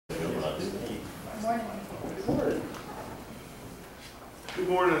Good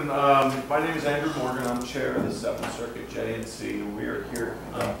morning. My name is Andrew Morgan. I'm chair of the 7th Circuit JNC. We are here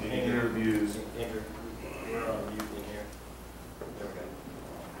conducting interviews. Andrew, we're on mute in here.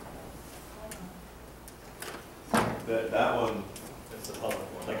 Okay. That one. It's the public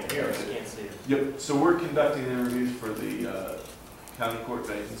one. I can hear it, I can't see it. Yep. So we're conducting interviews for the county court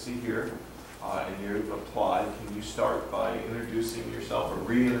vacancy here, and you've applied. Can you start by introducing yourself or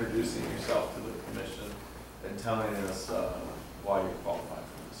reintroducing yourself to the commission and telling us why you're qualified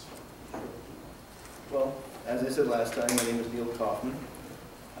for this? Well, as I said last time, my name is Neal Coffman.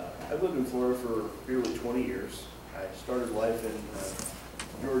 I've lived in Florida for nearly 20 years. I started life in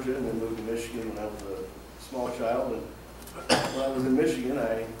Georgia and then moved to Michigan when I was a small child. And when I was in Michigan,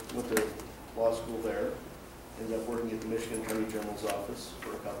 I went to law school there. Ended up working at the Michigan Attorney General's office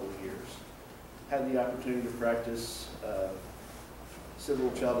for a couple of years. Had the opportunity to practice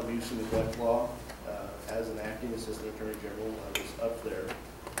civil child abuse and neglect law as an acting assistant attorney general when I was up there.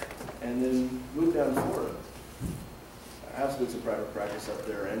 And then moved down to Florida. I also did some private practice up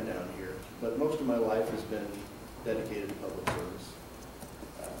there and down here, but most of my life has been dedicated to public service.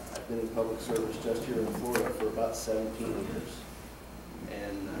 I've been in public service just here in Florida for about 17 years.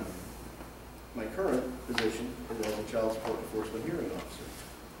 And my current position is as a child support enforcement hearing officer,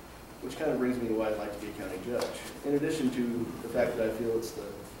 which kind of brings me to why I'd like to be a county judge. In addition to the fact that I feel it's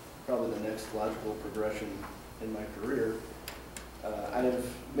probably the next logical progression in my career, I have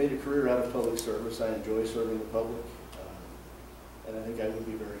made a career out of public service. I enjoy serving the public, and I think I would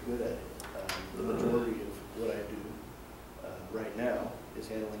be very good at it. The majority of what I do right now is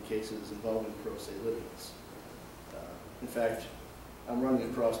handling cases involving pro se litigants. In fact, I'm running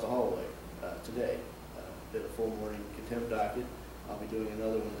across the hallway today. Did a full morning contempt docket. I'll be doing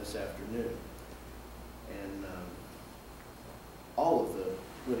another one this afternoon. And all of the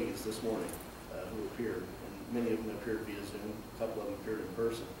litigants this morning who appeared, and many of them appeared via Zoom, a couple of them appeared in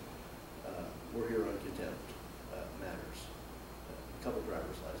person, were here on contempt matters. A couple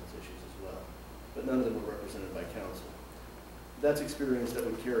driver's license issues as well. But none of them were represented by counsel. That's experience that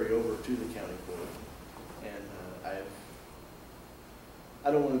would carry over to the county court. And I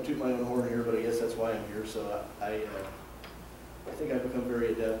don't want to toot my own horn here, but I guess that's why I'm here. So I think I've become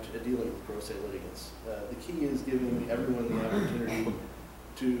very adept at dealing with pro se litigants. The key is giving everyone the opportunity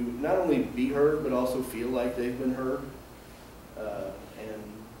to not only be heard, but also feel like they've been heard. And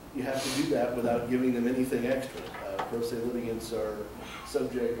you have to do that without giving them anything extra. Pro se litigants are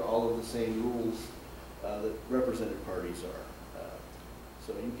subject to all of the same rules that represented parties are.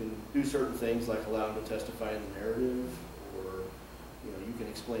 So you can do certain things like allow them to testify in the narrative, or you can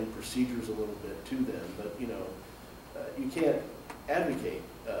explain procedures a little bit to them, but you can't advocate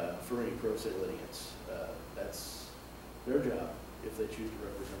for any pro se litigants. That's their job if they choose to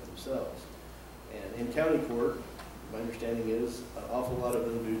represent themselves. And in county court, my understanding is an awful lot of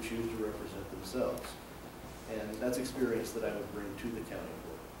them do choose to represent themselves. And that's experience that I would bring to the county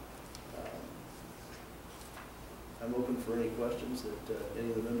court. I'm open for any questions that any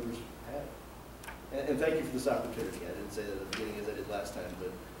of the members have. And thank you for this opportunity. I didn't say that at the beginning as I did last time,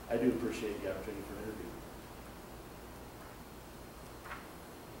 but I do appreciate the opportunity for an interview.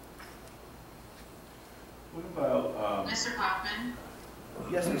 What about Mr. Coffman?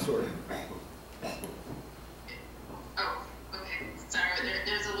 Yes, Ms. Sorry. Oh, okay. Sorry,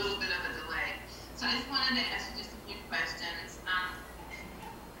 there's a little bit of a delay. So I just wanted to ask you just a few questions.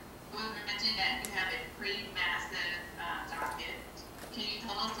 You mentioned that you have a pretty massive docket. Can you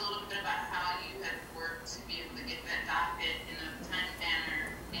tell us a little bit about how you have worked to be able to get that docket in a timely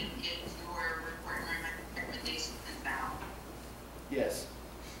manner and get your report and recommendations out? Yes.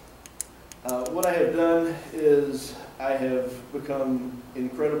 What I have done is I have become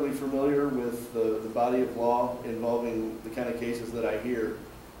incredibly familiar with the body of law involving the kind of cases that I hear,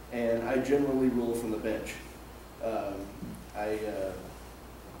 and I generally rule from the bench. I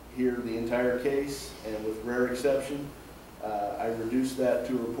hear the entire case, and with rare exception, I reduce that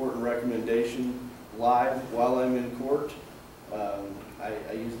to a report and recommendation live while I'm in court. I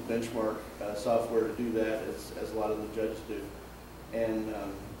use the benchmark software to do that, as a lot of the judges do. And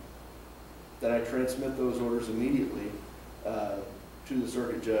then I transmit those orders immediately to the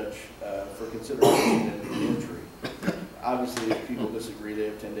circuit judge for consideration and entry. Obviously, if people disagree, they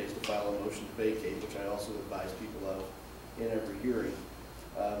have 10 days to file a motion to vacate, which I also advise people of in every hearing.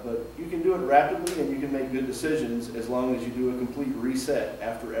 But you can do it rapidly and you can make good decisions as long as you do a complete reset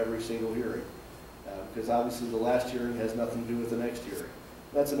after every single hearing. Because obviously the last hearing has nothing to do with the next hearing.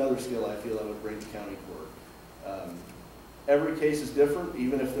 That's another skill I feel I would bring to county court. Every case is different.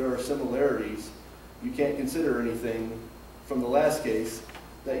 Even if there are similarities, you can't consider anything from the last case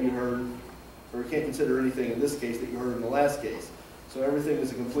that you heard, or you can't consider anything in this case that you heard in the last case. So everything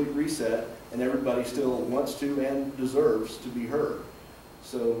is a complete reset, and everybody still wants to and deserves to be heard.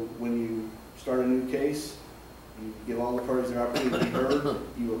 So when you start a new case, you give all the parties their opportunity to be heard,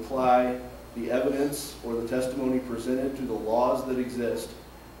 you apply the evidence or the testimony presented to the laws that exist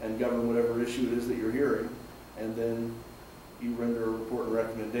and govern whatever issue it is that you're hearing, and then you render a report and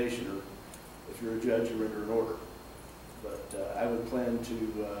recommendation, or if you're a judge, you render an order. But I would plan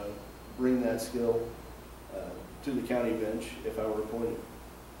to bring that skill to the county bench if I were appointed.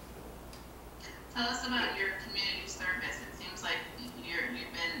 Tell us about your community service. It seems like you've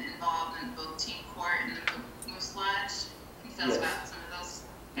been involved in both teen court and the Moose Lodge. Can you tell us about some of those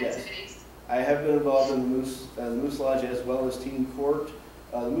activities? I have been involved in the Moose Lodge as well as teen court.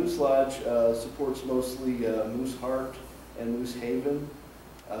 The Moose Lodge supports mostly Moose Heart and Moose Haven.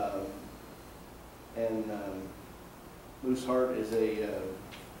 Moose Heart is a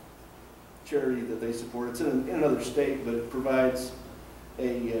charity that they support. It's in another state, but it provides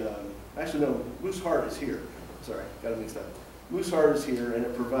actually no, Moose Heart is here. Sorry, got it mixed up. Moose Heart is here, and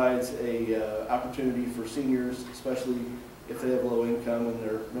it provides a opportunity for seniors, especially if they have low income and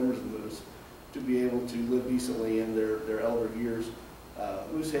they're members of the Moose, to be able to live decently in their elder years.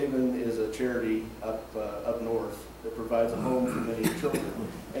 Moose Haven is a charity up north that provides a home for many children,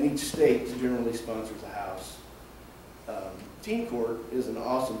 and each state generally sponsors a house. Teen Court is an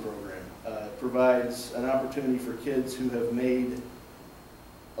awesome program. It provides an opportunity for kids who have made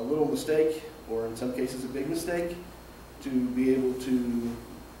a little mistake, or in some cases a big mistake, to be able to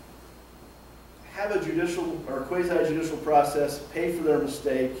have a judicial or quasi-judicial process, pay for their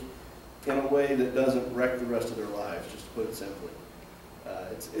mistake in a way that doesn't wreck the rest of their lives, just to put it simply.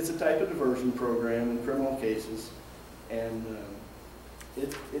 It's a type of diversion program in criminal cases, and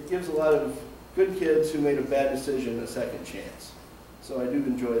it gives a lot of good kids who made a bad decision a second chance. So I do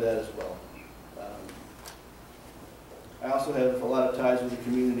enjoy that as well. I also have a lot of ties with the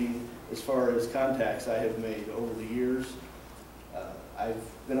community as far as contacts I have made over the years. I've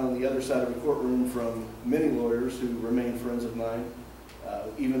been on the other side of the courtroom from many lawyers who remain friends of mine,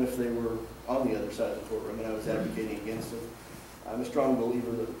 even if they were on the other side of the courtroom and I was advocating against them. I'm a strong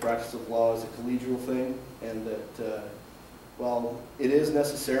believer that the practice of law is a collegial thing, and that while it is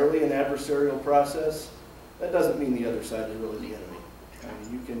necessarily an adversarial process, that doesn't mean the other side is really the enemy. I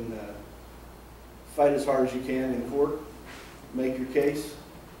mean, you can fight as hard as you can in court, make your case,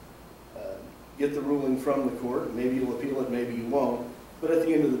 get the ruling from the court. Maybe you'll appeal it, maybe you won't. But at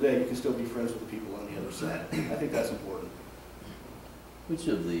the end of the day, you can still be friends with the people on the other side. I think that's important. Which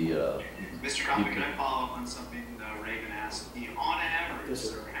of the Mr. Coffman, can I follow up on something Raven asked? On average, Yes,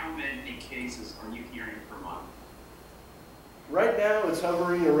 sir. how many cases are you hearing per month? Right now, it's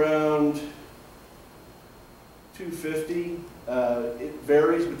hovering around 250. It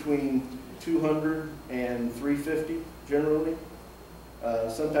varies between 200 and 350 generally.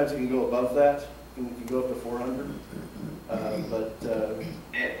 Sometimes it can go above that. It can go up to 400. Go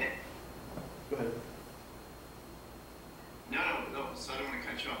ahead. No, so I don't want to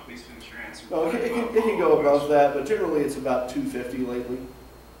cut you off. Please finish your answer. No, it can go above that, but generally it's about 250 lately.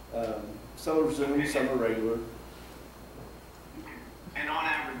 Some are Zoom, some are regular. And on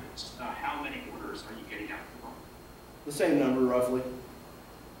average, how many orders are you getting out per month? The same number, roughly.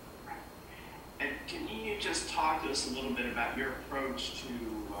 And can you just talk to us a little bit about your approach to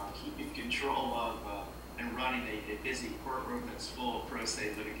keeping control of and running a busy courtroom that's full of pro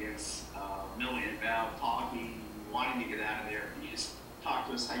se litigants, milling about, talking, wanting to get out of there? Can you just talk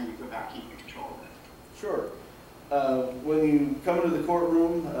to us how you go about keeping control of that? Sure. When you come into the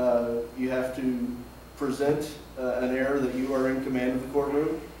courtroom, you have to present an error that you are in command of the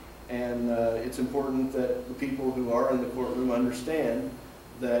courtroom, and it's important that the people who are in the courtroom understand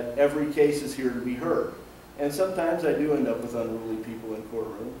that every case is here to be heard. And sometimes I do end up with unruly people in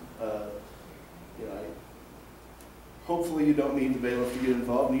courtroom. Hopefully you don't need the bailiff to get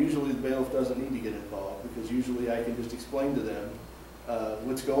involved, and usually the bailiff doesn't need to get involved, because usually I can just explain to them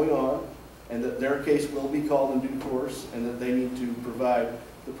what's going on, and that their case will be called in due course, and that they need to provide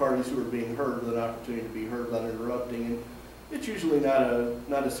the parties who are being heard with an opportunity to be heard without interrupting. And it's usually not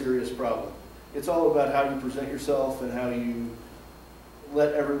a serious problem. It's all about how you present yourself and how you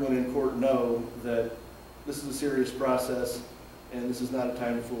let everyone in court know that this is a serious process and this is not a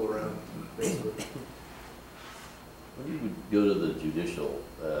time to fool around, basically. when you would go to the judicial,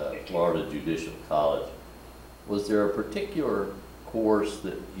 Florida Judicial College, was there a particular course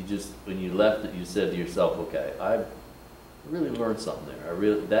that you just, when you left it, you said to yourself, okay, I really learned something there. I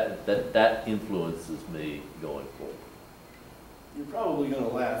really, that influences me going forward. You're probably going to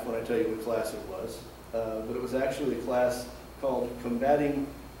laugh when I tell you what class it was, but it was actually a class called Combating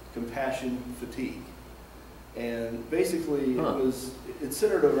compassion fatigue. And basically, Huh. it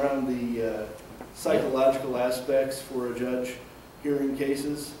centered around the psychological aspects for a judge hearing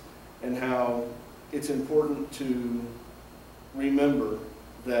cases, and how it's important to remember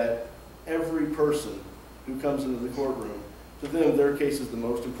that every person who comes into the courtroom, to them, their case is the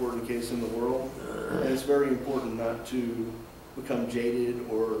most important case in the world, and it's very important not to become jaded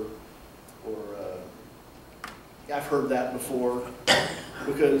or I've heard that before,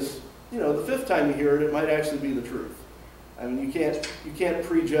 because, you know, the fifth time you hear it, it might actually be the truth. I mean, you can't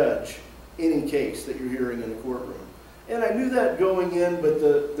prejudge any case that you're hearing in a courtroom. And I knew that going in, but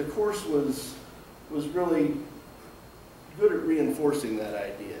the course was really good at reinforcing that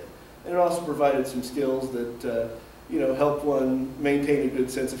idea. And it also provided some skills that, you know, help one maintain a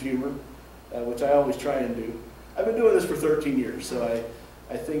good sense of humor, which I always try and do. I've been doing this for 13 years, so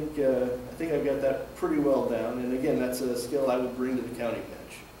I think I've got that pretty well down. And again, that's a skill I would bring to the county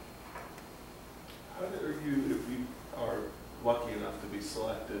bench. How are you, if you are lucky enough to be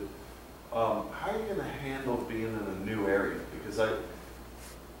selected, how are you going to handle being in a new area? Because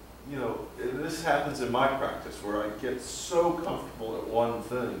you know, this happens in my practice where I get so comfortable at one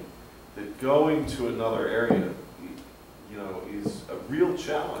thing that going to another area, you know, is a real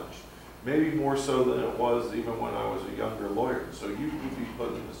challenge. Maybe more so than it was even when I was a younger lawyer. So you would be put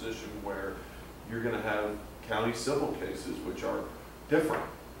in a position where you're going to have county civil cases, which are different.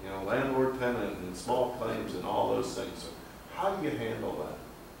 You know, landlord, tenant, and small claims, and all those things. So how do you handle that?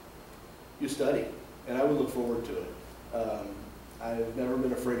 You study, and I would look forward to it. I've never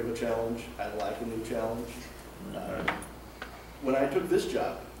been afraid of a challenge. I like a new challenge. When I took this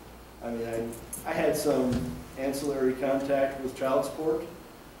job, I mean, I had some ancillary contact with child support,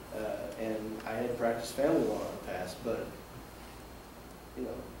 and I had practiced family law in the past, but, you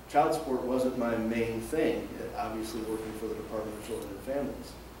know, child support wasn't my main thing. Obviously working for the Department of Children and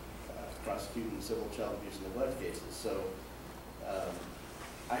Families, prosecuting civil child abuse and neglect cases. So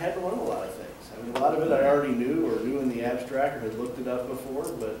I had to learn a lot of things. I mean, a lot of it I already knew or knew in the abstract or had looked it up before,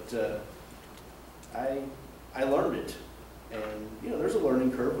 but I learned it. And, you know, there's a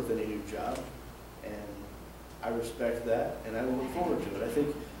learning curve with any new job, and I respect that, and I will look forward to it. I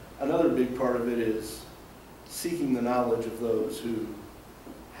think another big part of it is seeking the knowledge of those who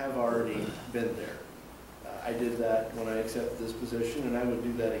have already been there. I did that when I accepted this position, and I would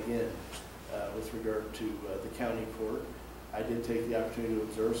do that again with regard to the county court. I did take the opportunity to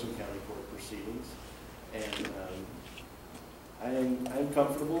observe some county court proceedings, and I'm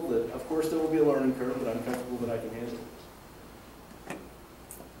comfortable that, of course, there will be a learning curve, but I'm comfortable that I can handle it.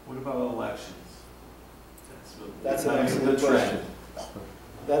 What about elections? That's an excellent question.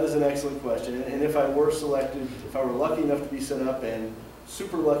 That is an excellent question. And if I were selected, if I were lucky enough to be sent up and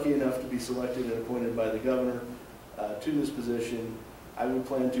super lucky enough to be selected and appointed by the governor to this position, I would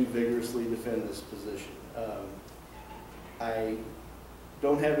plan to vigorously defend this position. I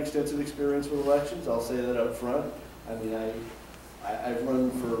don't have extensive experience with elections. I'll say that up front. I mean, I've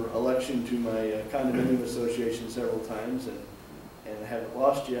run for election to my condominium association several times and haven't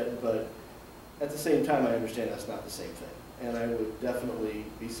lost yet, but at the same time, I understand that's not the same thing. And I would definitely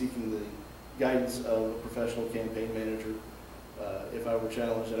be seeking the guidance of a professional campaign manager if I were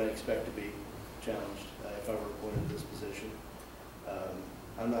challenged, and I expect to be challenged if I were appointed to this position.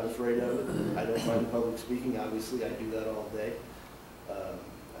 I'm not afraid of it. I don't mind public speaking. Obviously, I do that all day.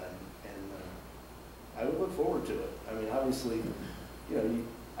 I would look forward to it. I mean, obviously, you know,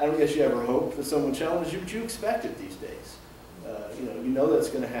 I don't guess you ever hope that someone challenges you, but you expect it these days. You know that's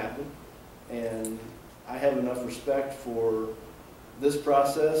going to happen. And I have enough respect for this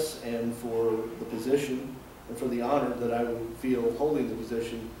process and for the position and for the honor that I would feel holding the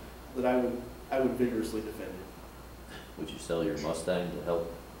position that I would vigorously defend it. Would you sell your Mustang to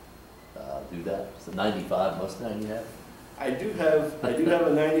help do that? It's a 95 Mustang you have? I do have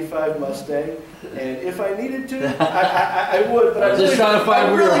a 95 Mustang, and if I needed to, I would, but I was just trying to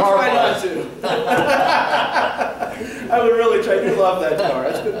find where your heart was. I would really try. I do love that car.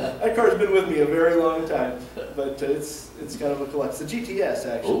 That car's been with me a very long time, but it's kind of a collection. It's a GTS,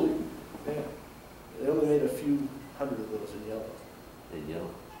 actually. Ooh. Yeah. They only made a few hundred of those in yellow. In yellow?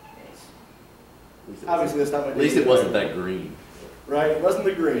 Yes. Obviously, that's not my. At least it wasn't that green. Right, it wasn't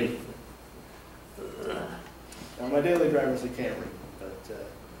the green. Now, my daily driver is a Camry, but yeah.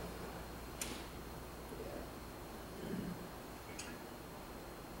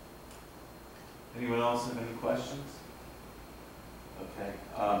 Anyone else have any questions? Okay.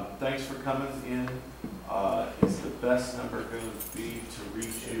 Thanks for coming in. Is the best number going to be to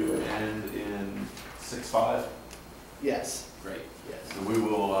reach you end in 65? Yes. Great. Yes. So we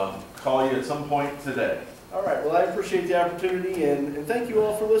will call you at some point today. All right, well, I appreciate the opportunity, and thank you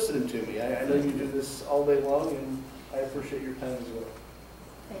all for listening to me. I know you do this all day long, and I appreciate your time as well.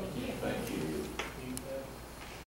 Thank you.